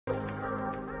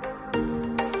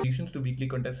solutions to weekly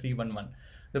contest 311.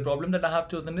 The problem that I have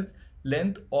chosen is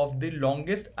length of the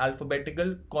longest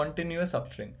alphabetical continuous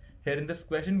substring. Here in this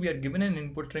question, we are given an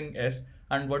input string S,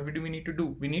 and what do we need to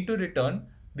do? We need to return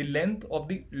the length of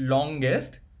the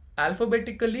longest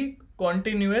alphabetically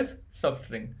continuous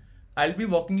substring. I'll be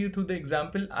walking you through the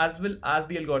example as well as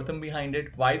the algorithm behind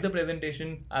it, why the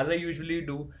presentation as I usually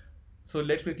do. So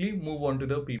let's quickly move on to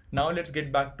the preview. Now let's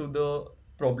get back to the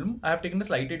problem. I have taken a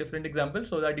slightly different example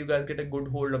so that you guys get a good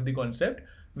hold of the concept.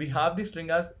 We have the string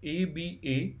as A, B,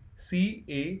 A, C,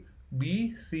 A,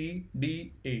 B, C,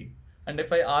 D, A. And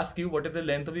if I ask you what is the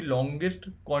length of the longest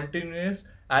continuous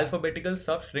alphabetical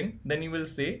substring, then you will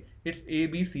say it's A,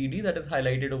 B, C, D, that is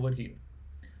highlighted over here.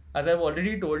 As I've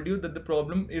already told you that the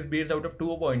problem is based out of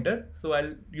two pointers, so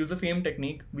I'll use the same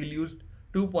technique. We'll use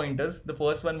 2 pointers. The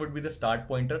first one would be the start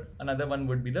pointer, another one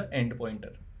would be the end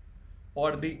pointer,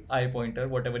 or the I pointer,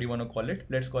 whatever you want to call it.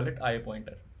 Let's call it I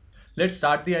pointer. Let's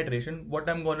start the iteration. What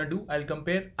I'm gonna do, I'll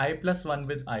compare I plus 1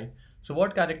 with I. So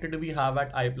what character do we have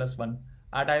at I plus 1?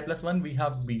 At I plus 1 we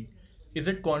have B. Is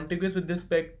it contiguous with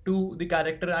respect to the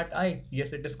character at I?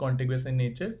 Yes, it is contiguous in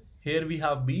nature. Here we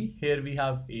have B, here we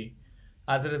have A.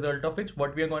 As a result of which,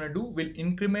 what we are going to do, we'll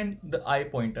increment the I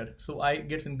pointer. So I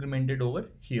gets incremented over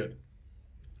here.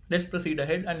 Let's proceed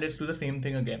ahead and let's do the same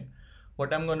thing again.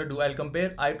 What I'm going to do, I'll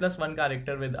compare I plus 1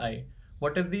 character with I.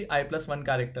 What is the I plus 1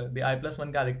 character? The I plus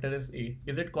 1 character is A.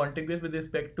 Is it contiguous with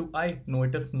respect to I? No,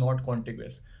 it is not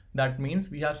contiguous. That means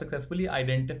we have successfully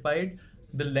identified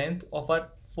the length of our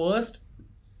first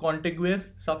contiguous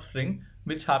substring,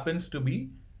 which happens to be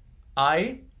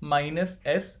I minus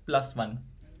S plus 1.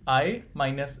 I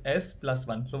minus S plus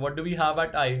 1. So what do we have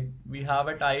at I? We have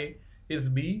at I is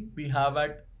B, we have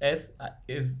at S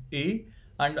is A,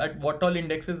 and at what all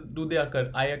indexes do they occur?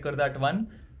 I occurs at 1,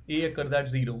 A occurs at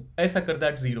 0, S occurs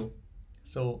at 0.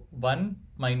 So 1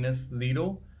 minus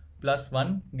 0 plus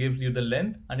 1 gives you the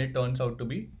length, and it turns out to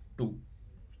be 2.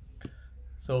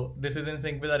 So this is in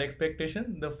sync with our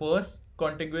expectation. The first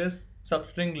contiguous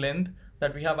substring length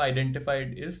that we have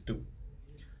identified is 2.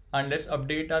 And let's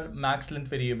update our max length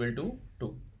variable to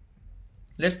 2.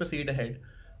 Let's proceed ahead.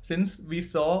 Since we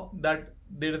saw that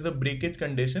there is a breakage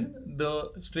condition,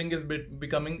 the string is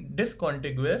becoming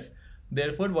discontiguous.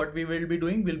 Therefore, what we will be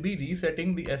doing will be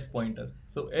resetting the S pointer.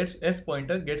 So S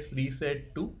pointer gets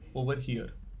reset to over here.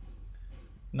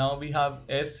 Now we have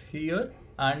S here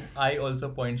and I also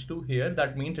points to here.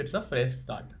 That means it's a fresh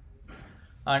start.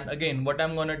 And again, what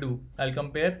I'm gonna do, I'll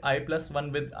compare I plus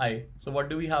 1 with I. So what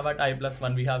do we have at I plus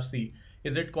 1? We have C.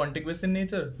 Is it contiguous in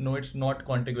nature? No, it's not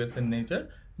contiguous in nature.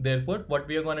 Therefore, what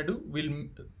we are gonna do, we'll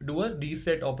do a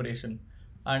reset operation.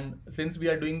 And since we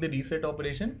are doing the reset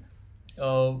operation,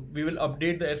 we will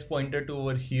update the S pointer to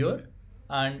over here,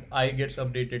 and I gets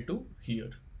updated to here.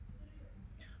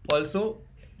 Also,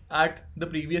 at the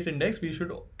previous index, we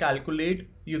should calculate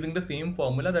using the same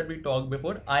formula that we talked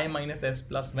before, I minus S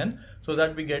plus 1, so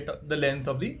that we get the length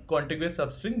of the contiguous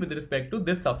substring with respect to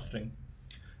this substring.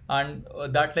 And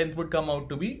that length would come out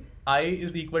to be I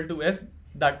is equal to S.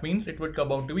 That means it would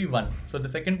come out to be 1. So the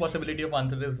second possibility of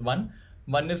answer is 1.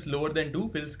 1 is lower than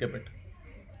 2, we'll skip it.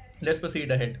 Let's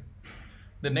proceed ahead.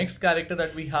 The next character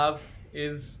that we have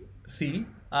is C,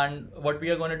 and what we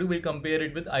are going to do, we'll compare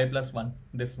it with I plus 1,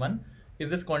 this one. Is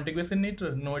this contiguous in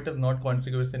nature? No, it is not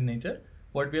contiguous in nature.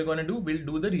 What we are going to do, we'll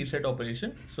do the reset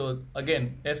operation. So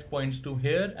again, S points to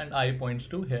here and I points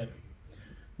to here.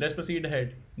 Let's proceed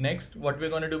ahead. Next, what we're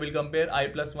going to do, we'll compare I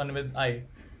plus 1 with I.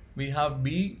 We have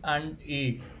B and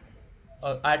A.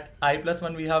 At I plus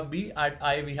 1 we have B, at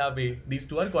I we have A. These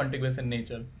two are contiguous in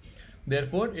nature.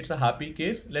 Therefore, it's a happy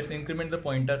case. Let's increment the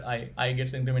pointer I. I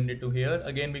gets incremented to here.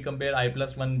 Again, we compare I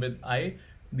plus 1 with I.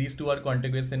 These two are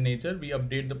contiguous in nature. We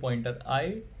update the pointer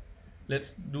I.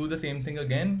 Let's do the same thing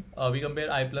again. We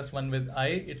compare I plus 1 with I.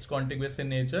 It's contiguous in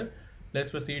nature.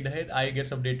 Let's proceed ahead. I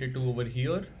gets updated to over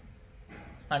here.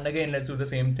 And again, let's do the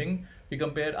same thing. We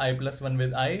compare I plus 1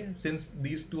 with I. Since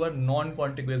these two are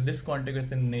non-contiguous,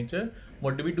 discontiguous in nature,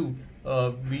 what do?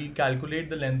 We calculate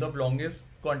the length of longest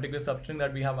contiguous substring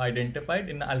that we have identified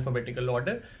in alphabetical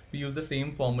order. We use the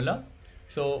same formula.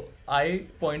 So I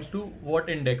points to what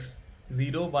index?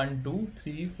 0, 1, 2,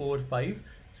 3, 4, 5,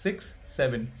 6,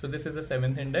 7. So this is the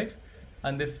 7th index,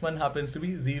 and this one happens to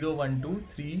be 0, 1, 2,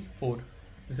 3, 4.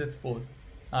 This is 4.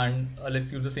 And let's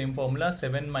use the same formula.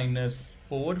 7 minus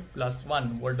 4 plus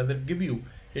 1. What does it give you?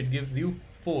 It gives you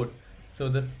 4. So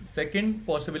the second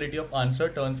possibility of answer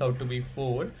turns out to be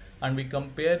 4, and we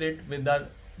compare it with our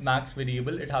max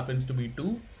variable. It happens to be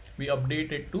 2. We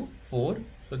update it to 4.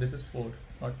 So this is 4,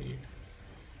 not 8.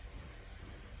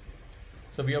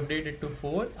 So we update it to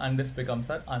 4, and this becomes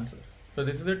our answer. So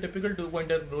this is a typical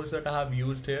two-pointer approach that I have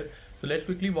used here. So let's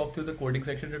quickly walk through the coding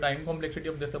section. The time complexity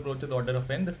of this approach is order of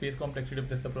n. The space complexity of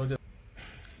this approach is...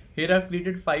 Here I've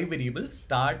created 5 variables: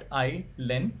 start, I,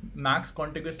 len, max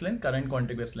contiguous length, current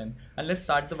contiguous length. And let's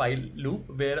start the while loop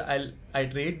where I'll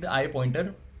iterate the I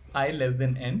pointer I less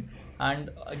than n. And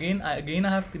again I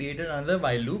have created another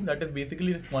while loop that is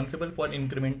basically responsible for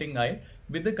incrementing I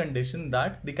with the condition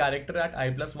that the character at I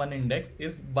plus 1 index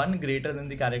is 1 greater than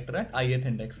the character at ith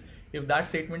index. If that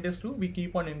statement is true, we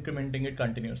keep on incrementing it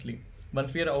continuously.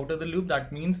 Once we are out of the loop,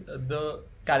 that means the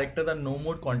characters are no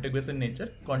more continuous in nature.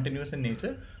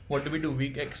 What do?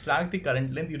 We extract the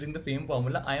current length using the same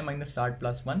formula I minus start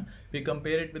plus 1. We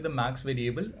compare it with the max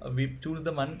variable. We choose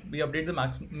the one, we update the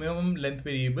maximum length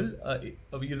variable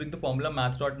using the formula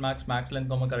max.max max length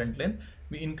comma current length.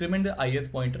 We increment the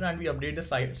ith pointer and we update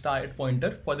the start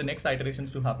pointer for the next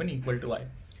iterations to happen equal to I.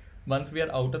 Once we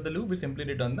are out of the loop, we simply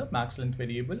return the max length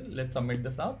variable. Let's submit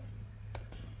this up.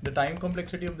 The time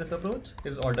complexity of this approach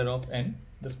is order of n.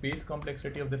 The space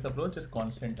complexity of this approach is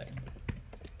constant time.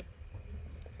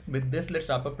 With this, let's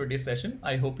wrap up today's session.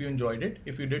 I hope you enjoyed it.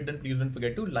 If you did, then please don't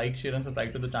forget to like, share and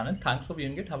subscribe to the channel. Thanks for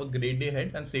viewing it. Have a great day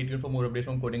ahead and stay tuned for more updates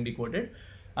from Coding Decoded.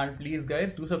 And please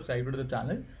guys, do subscribe to the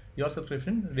channel. Your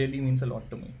subscription really means a lot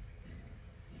to me.